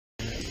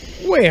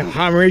Well,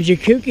 I'm Reggie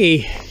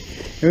Kookie,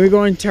 and we're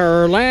going to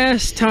our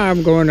last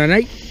time going a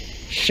night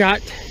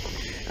shot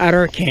at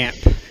our camp.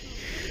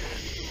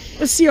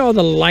 Let's see all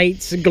the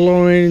lights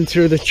glowing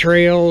through the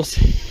trails.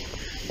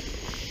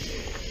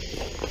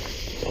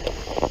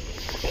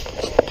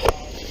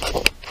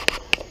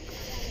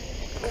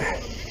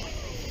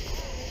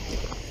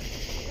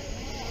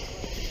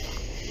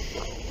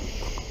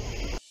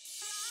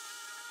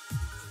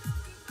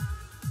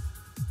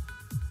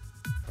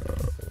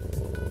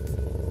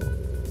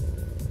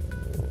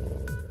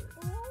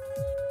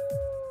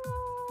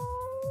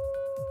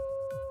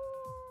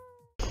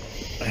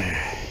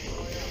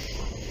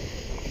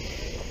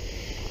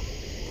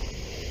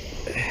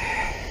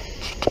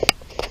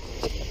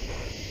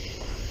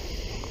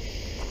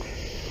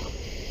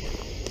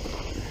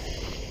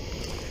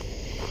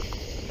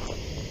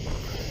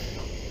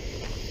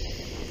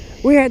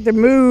 We had to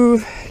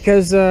move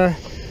because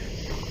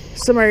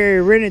somebody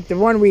rented the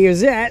one we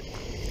was at,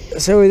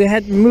 so they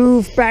had to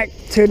move back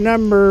to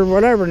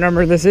whatever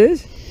number this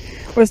is.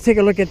 Let's take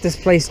a look at this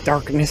place.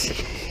 Darkness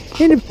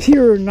in a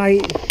pure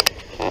night.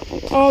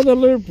 All the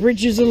little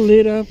bridges are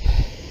lit up.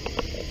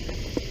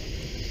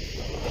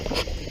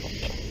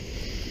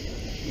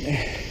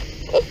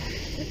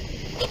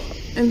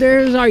 And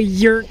there's our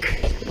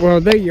yurk.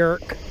 Well, the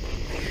yurk.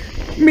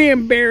 Me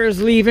and Bear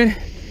is leaving.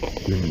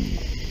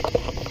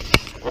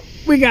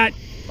 We got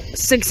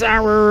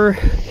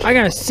I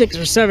got a 6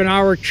 or 7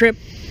 hour trip.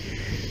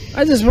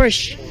 I just want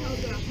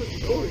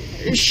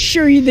to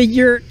show you the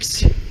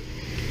yurks.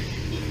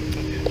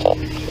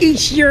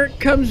 Each yurk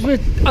comes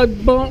with a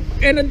bunk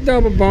and a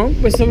double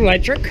bunk with some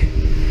electric.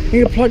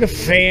 You can plug a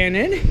fan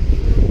in.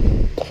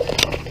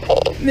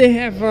 They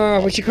have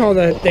what you call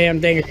the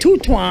damn thing, a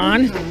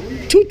two-twan,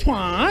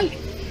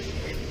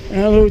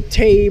 and a little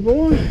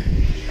table,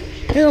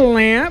 and a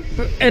lamp,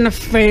 and a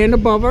fan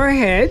above our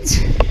heads.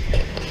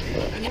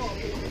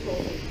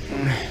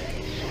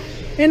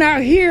 And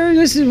out here,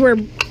 this is where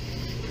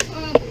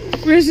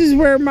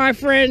my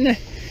friend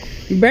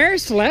Bear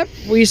slept.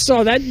 We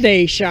saw that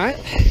day shot.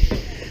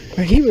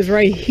 But he was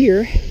right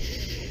here.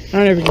 I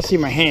don't know if you can see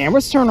my hand.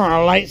 Let's turn on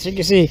our lights so you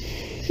can see.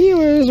 He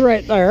was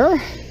right there.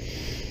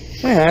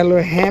 I had a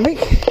little hammock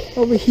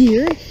over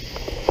here.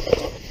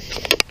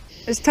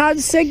 It's time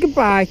to say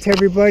goodbye to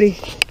everybody.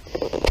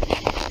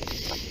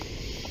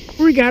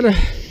 We got a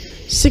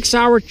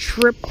 6-hour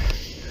trip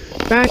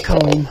back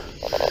home.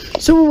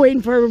 So we're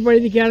waiting for everybody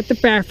to get out the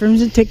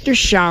bathrooms and take their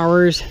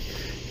showers.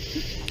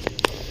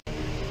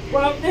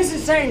 Well, this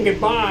is saying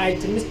goodbye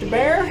to Mr.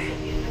 Bear.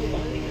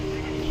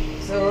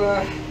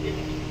 So,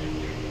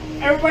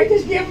 everybody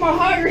just give him a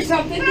hug or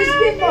something. Just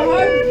give him a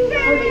hug.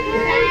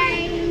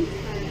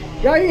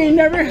 Y'all ain't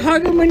never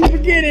hug him in the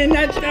beginning.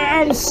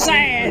 I was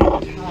sad.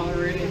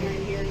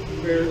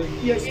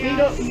 You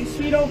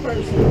sweet old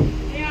person.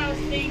 Yeah,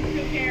 Steve,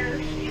 who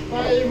cares?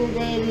 Bye,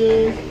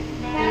 everybody.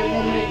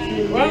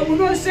 Well, we're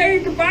going to say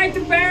goodbye to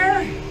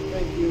Bear.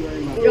 Thank you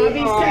very much. Y'all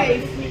be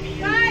safe.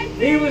 Bye.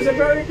 He was a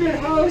very good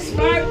host.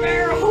 Bye,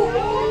 Bear. Oh,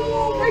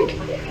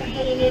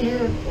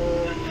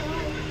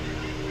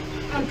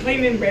 I'm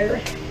claiming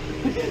Bear.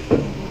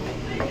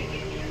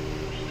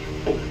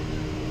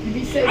 You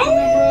be safe on the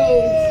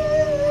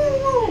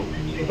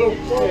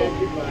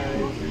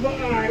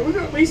Alright, we're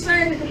going to be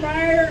saying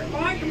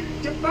goodbye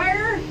to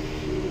Bear.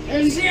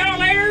 And see y'all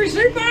later.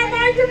 Say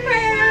bye-bye to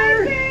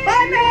Bear.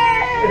 Bye,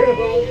 Bear.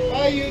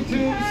 Bye,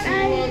 YouTube. See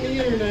you on the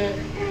internet.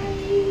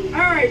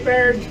 Alright,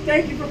 Bear.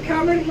 Thank you for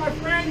coming, my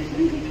friend.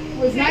 It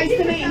was nice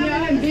to meet you,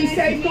 and be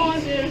safe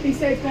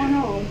going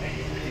home.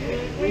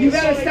 You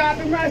better stop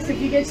and rest if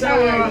you get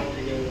tired.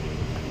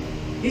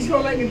 He's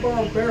gonna let me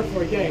borrow Bear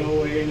for a day. No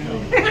way, no.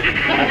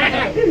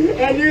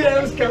 I knew that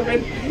was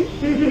coming.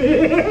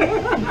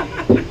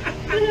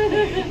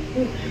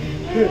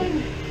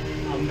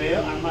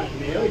 I might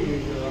mail you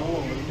your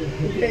own.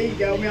 There you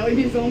go, mail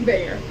his own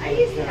Bear.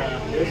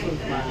 This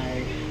one's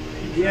mine.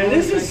 Yeah,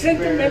 this is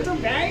sentimental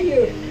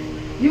value.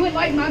 You would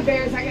like my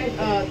bears. I got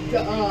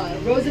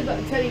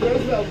Teddy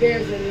Roosevelt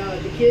bears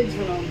and the kids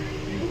from them.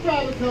 We'll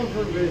probably come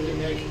for a visit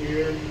next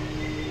year.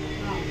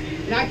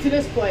 Not to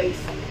this place.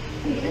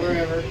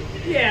 Wherever.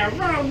 Yeah,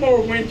 around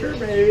more winter,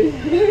 maybe.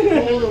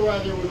 Colder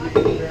weather would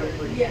be better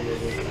for you.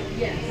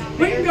 Yes.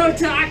 We can go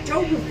to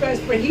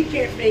Oktoberfest, but he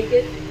can't make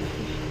it.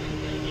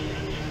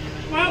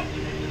 Well,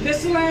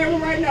 this is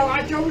right now.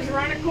 October's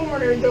around the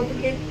corner. Don't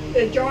forget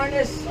to join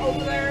us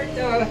over there at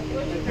the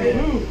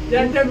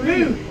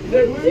Woo.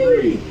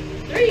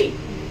 3.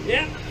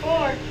 Yeah.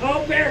 4.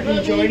 Oh, Bear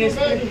can join us.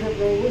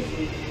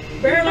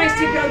 Bear likes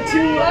to go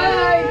to.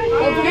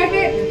 Don't forget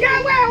me.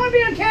 God, I want to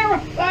be on camera.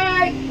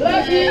 Bye.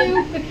 Love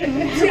you.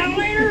 See you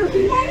later.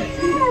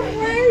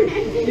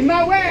 In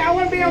my way. I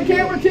want to be on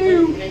camera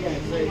too. Get in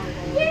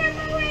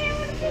my way. I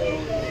want to be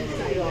on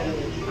camera.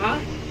 Huh?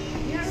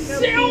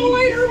 See you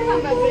later.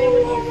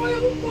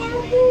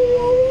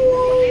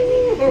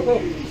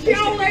 See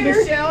you later.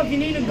 Michelle, if you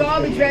need a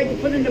garbage bag to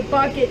put in the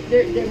bucket,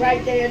 they're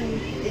right there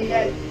in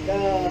that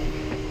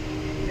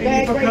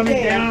bag right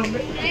there. Down.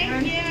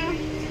 Thank you.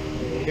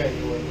 you guys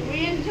doing?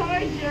 We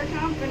enjoyed your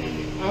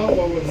company. Oh,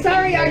 what was it?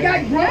 Sorry, I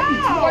got grumpy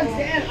No. towards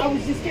the end. I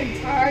was just getting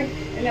tired,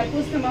 and that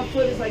blister on my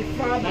foot is like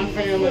throbbing. My My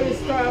family, foot is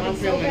throbbing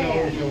so knows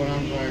bad. that when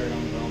I'm tired,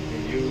 I'm grumpy.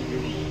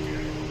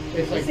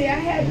 It's like, See, I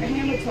had a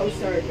hammer toe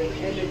surgery,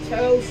 and the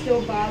toe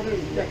still bothered.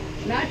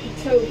 Not the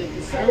toe,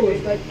 the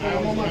surgery, but I I'm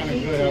on was my kind of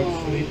feet good. too I was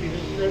long. sleepy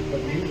this trip,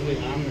 but usually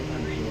I'm the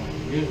kind of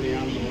one. Usually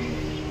I'm the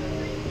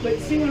one But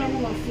see, when I'm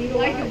on my feet,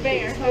 Like a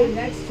bear. the toe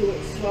next to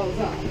it swells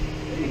up.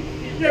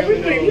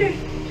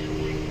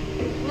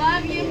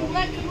 Love you.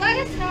 Let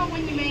us know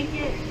when you make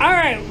it. All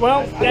right,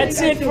 well,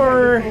 that's it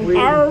for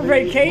our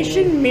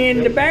vacation. Me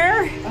and the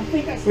bear. I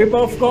think I We're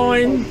both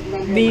going.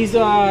 These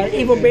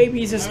evil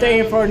babies are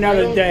staying for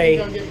another day.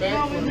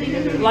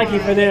 Lucky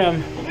for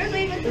them. We're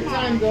leaving The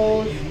time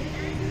tomorrow. goes.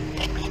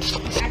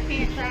 I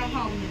can't drive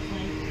home this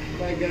week.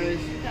 Bye, guys.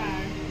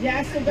 Sorry. Yeah,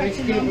 I still got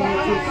your number.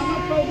 I'm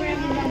gonna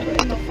program the number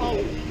in the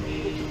phone.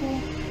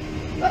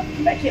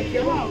 Oh, back here,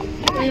 Kilo.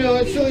 You know,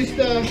 it's silly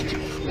stuff.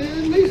 At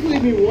least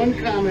leave me one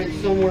comment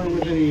somewhere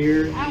within a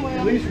year. I will.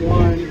 At least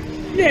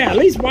one. Yeah, at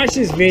least watch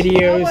his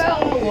videos.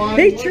 One.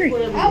 Hey, whatever Tree. you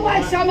I watched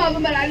want. some of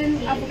them, but I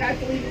forgot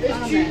to leave a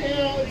It's cheap, comment. you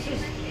know, it's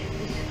just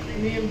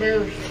me and Bear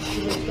doing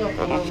stuff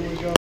wherever we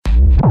go.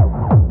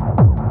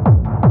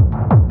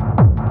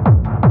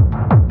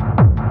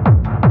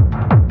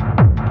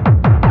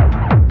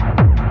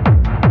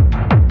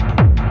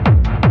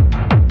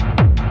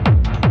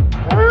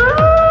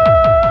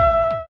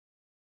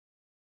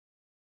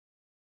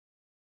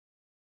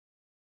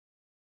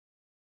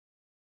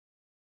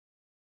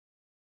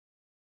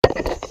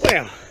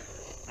 Well,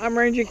 I'm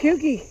Ranger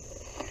Kooky,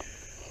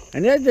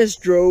 and I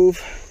just drove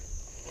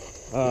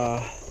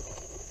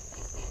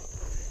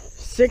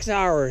 6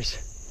 hours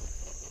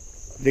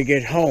to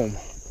get home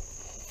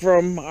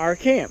from our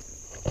camp,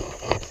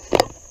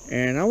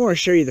 and I want to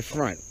show you the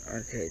front,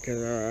 okay?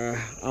 Because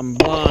I'm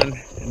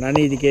blonde and I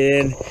need to get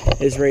in.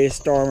 It's ready to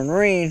storm and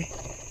rain,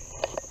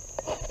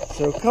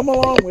 so come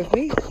along with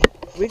me.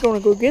 We're gonna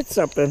go get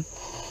something.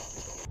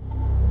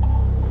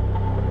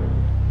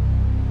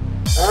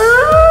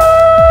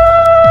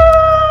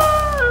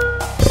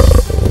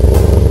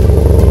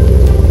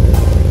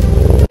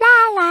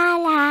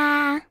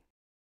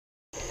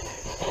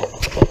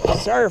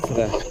 Sorry for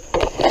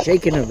the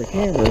shaking of the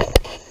camera.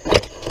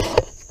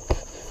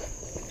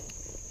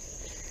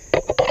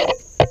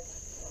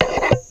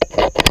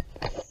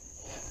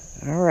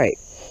 All right.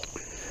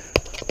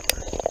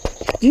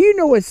 Do you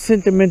know what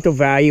sentimental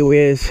value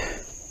is?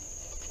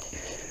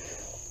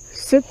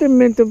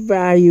 Sentimental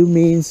value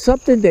means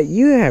something that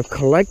you have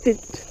collected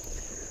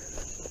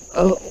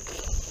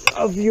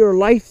of your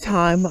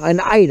lifetime,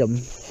 an item.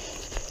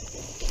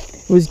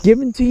 It was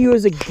given to you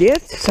as a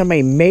gift.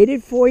 Somebody made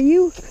it for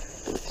you.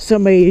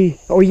 Somebody,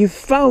 or you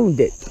found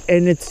it,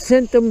 and it's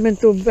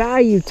sentimental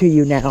value to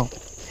you now.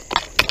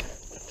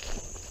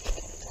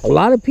 A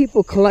lot of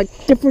people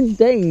collect different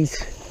things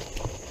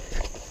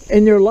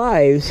in their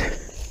lives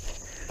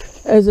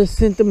as a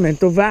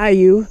sentimental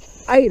value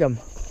item.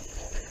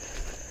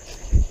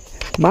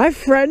 My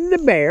friend the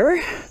bear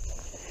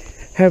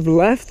have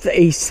left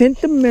a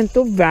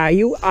sentimental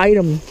value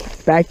item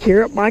back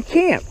here at my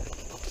camp.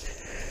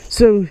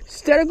 So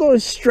instead of going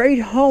straight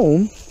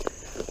home,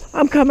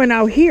 I'm coming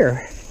out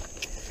here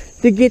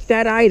to get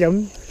that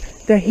item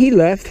that he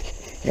left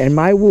in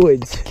my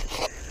woods.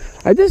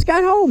 I just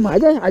got home. I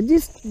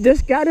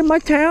just got in my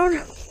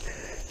town.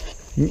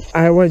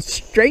 I went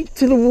straight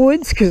to the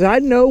woods because I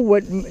know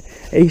what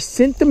a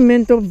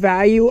sentimental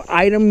value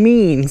item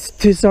means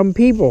to some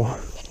people.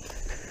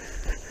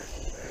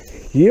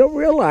 You don't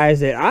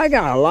realize it. I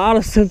got a lot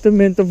of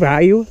sentimental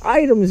value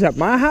items at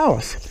my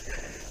house.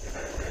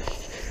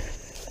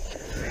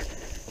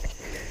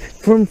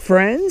 From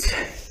friends,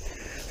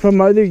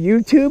 from other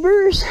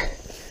YouTubers,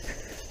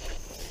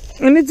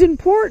 and it's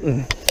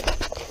important.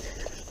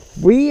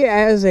 We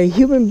as a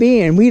human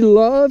being, we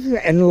love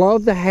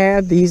to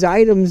have these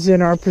items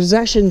in our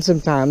possession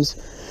sometimes.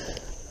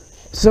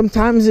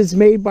 Sometimes it's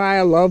made by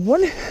a loved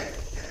one.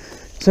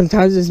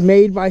 Sometimes it's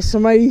made by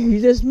somebody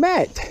you just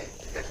met.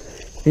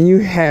 And you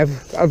have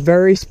a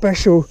very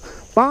special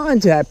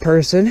bond to that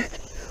person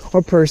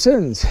or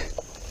persons.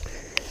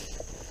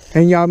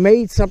 And y'all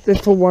made something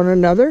for one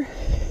another.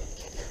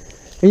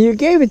 And you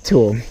gave it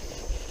to them.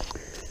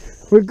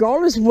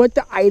 Regardless of what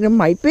the item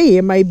might be.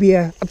 It might be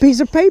a piece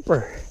of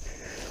paper.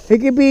 It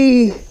could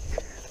be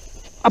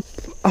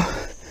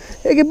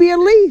a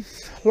leaf,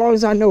 as long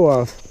as I know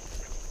of.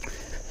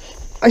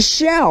 A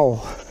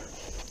shell.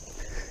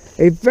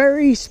 A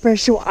very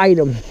special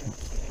item.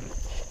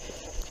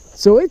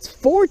 So it's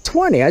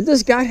 4:20. I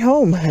just got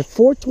home at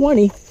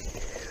 4:20.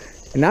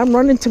 And I'm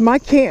running to my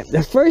camp.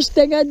 The first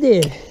thing I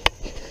did,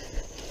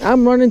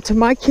 I'm running to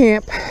my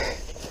camp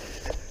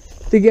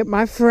to get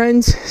my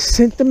friend's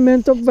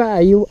sentimental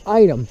value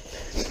item.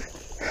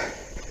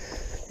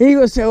 He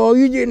will say, oh,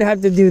 you didn't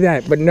have to do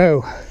that. But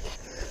no,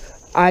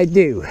 I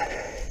do.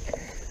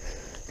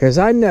 Because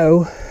I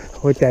know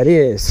what that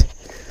is.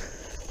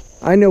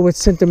 I know what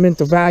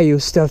sentimental value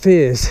stuff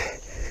is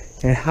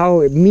and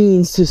how it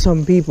means to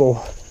some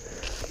people.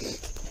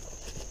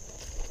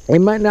 It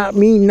might not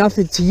mean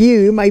nothing to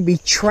you. It might be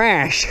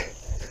trash.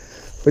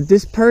 But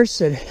this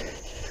person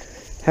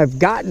have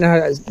gotten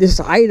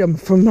this item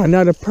from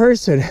another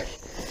person.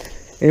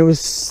 And it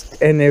was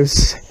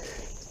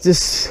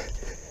just,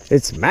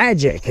 it's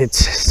magic. It's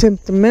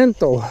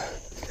sentimental.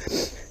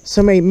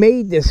 Somebody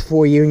made this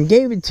for you and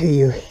gave it to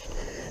you.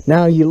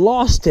 Now you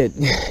lost it.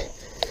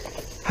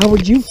 How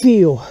would you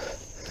feel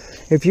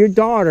if your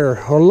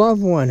daughter or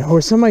loved one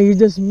or somebody you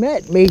just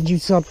met made you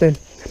something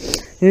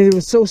and it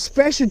was so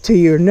special to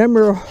you?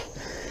 Remember,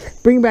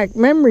 bring back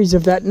memories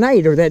of that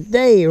night or that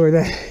day or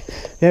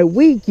that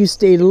week you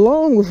stayed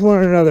alone with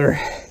one another.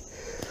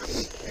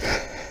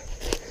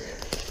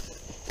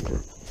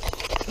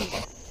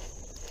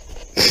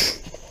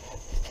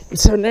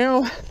 So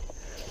now,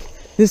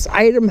 this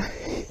item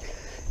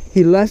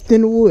he left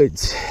in the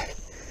woods.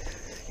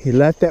 He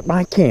left at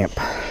my camp.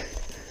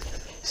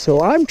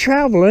 So I'm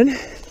traveling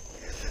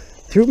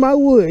through my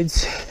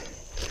woods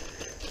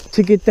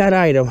to get that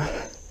item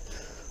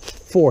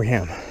for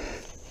him.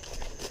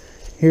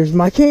 Here's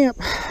my camp.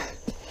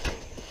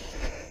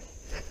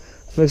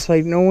 Looks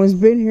like no one's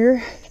been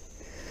here.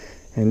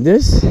 And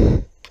this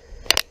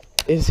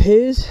is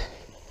his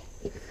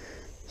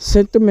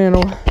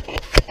sentimental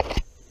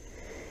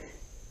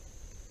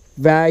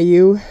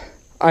value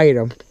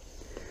item.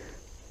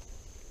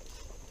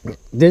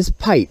 This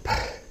pipe.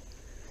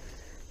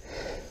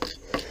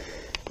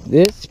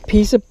 This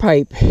piece of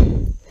pipe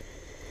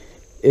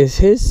is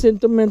his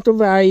sentimental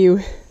value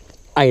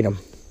item.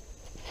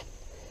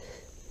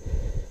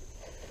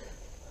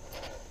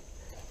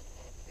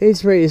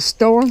 He's ready to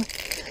storm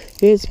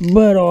its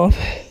butt off.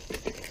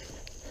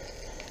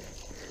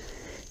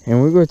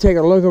 And we're going to take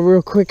a look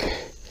real quick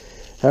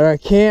at our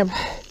camp.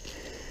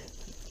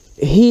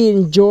 He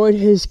enjoyed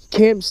his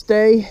camp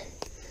stay.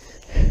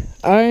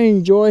 I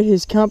enjoyed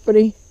his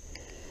company.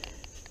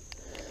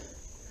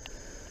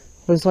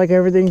 Looks like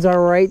everything's all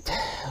right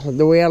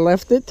the way I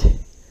left it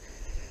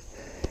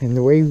and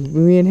the way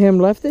me and him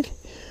left it.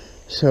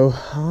 So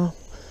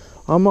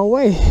on my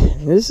way.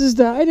 This is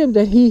the item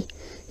that he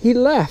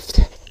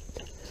left.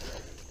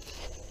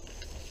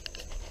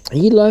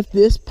 He left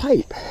this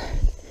pipe.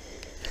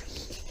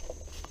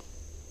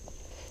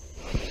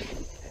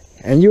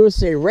 And you would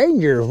say,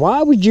 Ranger,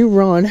 why would you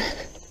run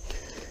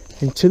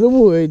into the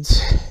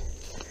woods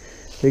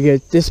to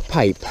get this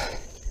pipe?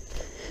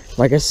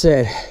 Like I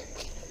said,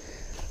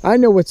 I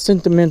know what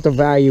sentimental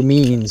value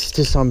means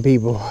to some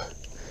people.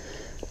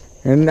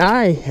 And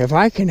if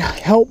I can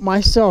help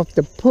myself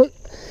to put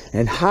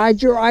and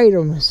hide your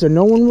item so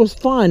no one will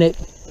find it,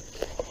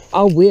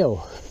 I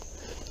will.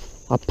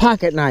 A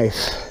pocket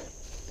knife.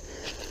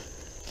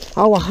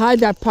 I will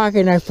hide that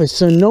pocket knife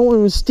so no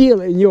one will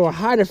steal it, and you'll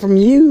hide it from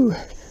you,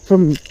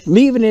 from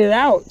leaving it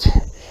out.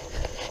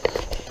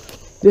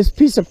 This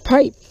piece of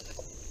pipe,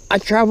 I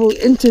traveled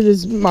into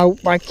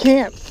my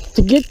camp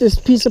to get this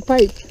piece of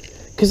pipe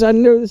because I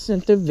know the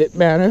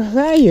sentimental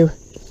value.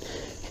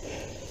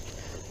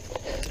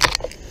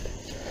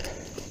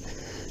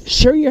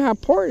 Show you how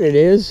important it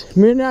is. The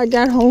minute I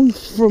got home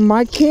from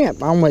my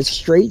camp, I went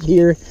straight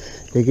here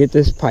to get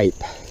this pipe.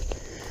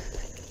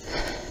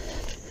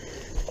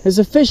 It's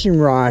a fishing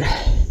rod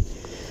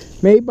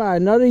made by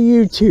another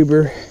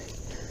YouTuber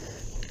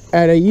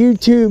at a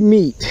YouTube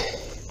meet.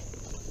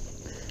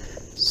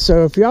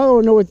 So if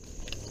y'all don't know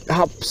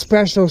how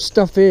special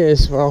stuff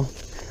is, well,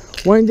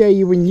 one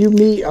day when you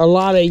meet a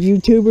lot of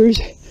YouTubers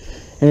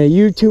and a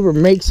YouTuber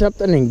makes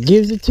something and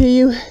gives it to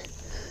you,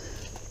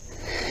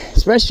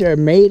 especially a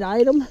made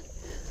item,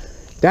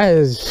 that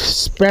is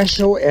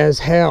special as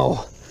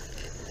hell.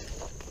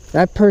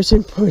 That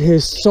person put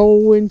his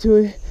soul into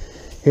it,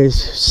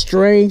 his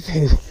strength,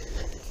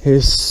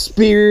 his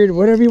spirit,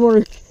 whatever you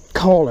want to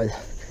call it.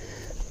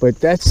 But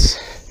that's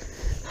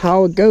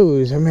how it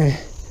goes. I mean,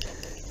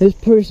 this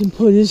person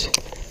put his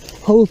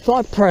whole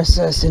thought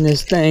process in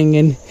this thing,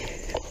 and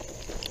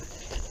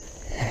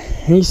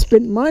he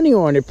spent money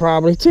on it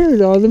probably too,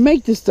 though, to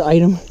make this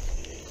item.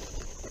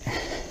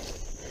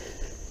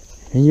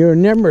 And you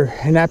remember,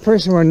 and that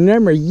person will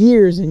remember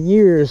years and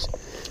years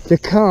to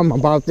come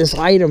about this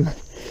item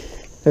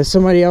that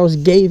somebody else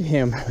gave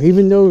him.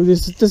 Even though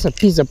this is just a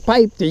piece of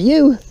pipe to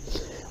you,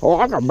 oh,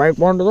 I can make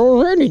one of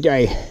those any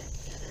day.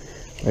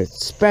 But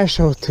it's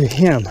special to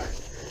him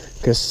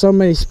because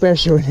somebody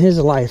special in his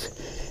life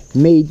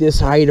made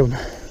this item.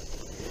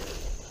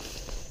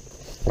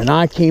 And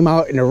I came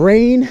out in the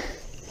rain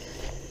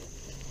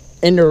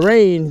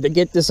to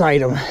get this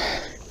item.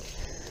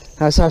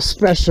 That's how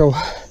special.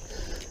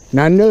 And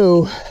I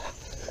know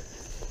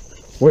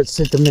what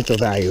sentimental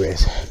value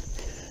is.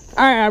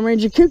 Alright, I'm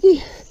Ranger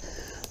Kookie.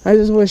 I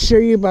just want to show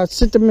you about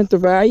sentimental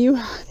value,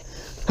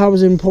 how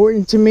it's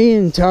important to me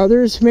and to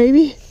others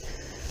maybe.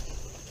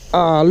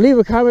 Leave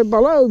a comment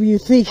below if you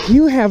think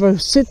you have a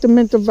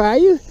sentimental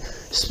value.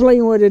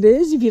 Explain what it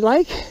is if you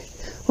like,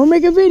 or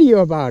make a video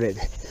about it.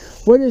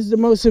 What is the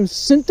most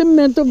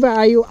sentimental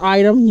value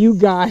item you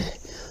got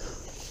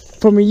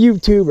from a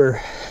YouTuber?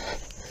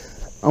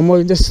 I'm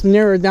going to just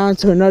narrow it down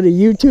to another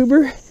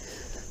YouTuber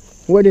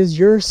what is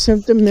your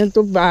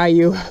sentimental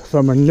value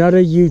from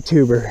another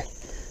YouTuber.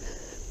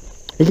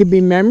 It could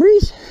be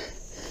memories.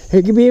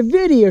 It could be a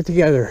video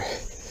together.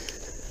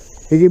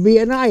 It could be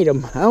an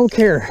item. I don't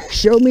care.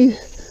 Show me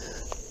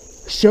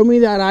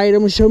that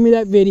item. Show me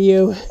that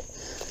video.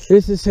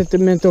 This is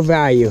sentimental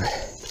value.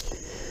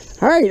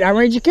 Alright, I'm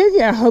Ranger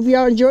Kiki. I hope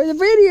y'all enjoy the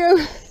video.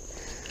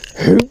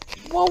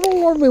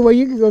 Well,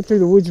 you can go through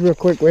the woods real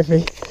quick with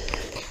me.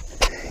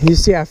 You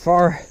see how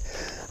far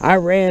I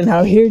ran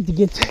out here to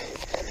get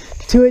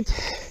to it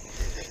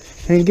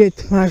and get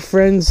to my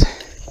friend's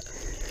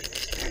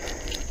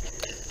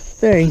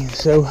thing.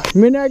 So, the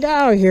minute I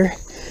got out here,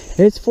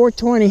 it's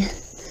 4:20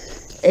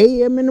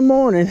 a.m. in the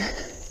morning.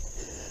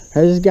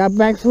 I just got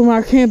back from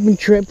our camping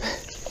trip.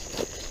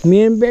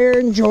 Me and Bear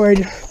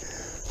enjoyed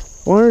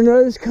one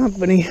another's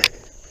company.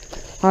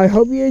 I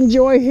hope you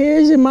enjoy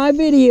his and my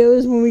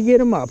videos when we get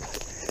them up.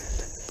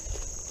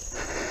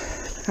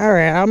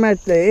 Alright, I'm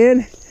at the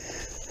end.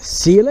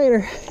 See you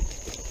later.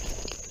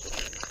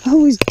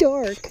 Oh, it's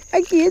dark.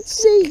 I can't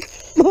see.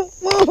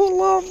 Mama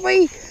love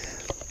me.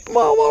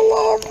 Mama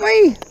love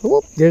me.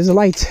 Whoop, there's the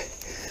lights.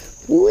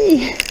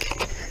 Whee.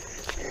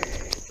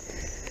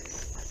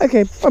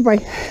 Okay,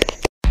 bye-bye.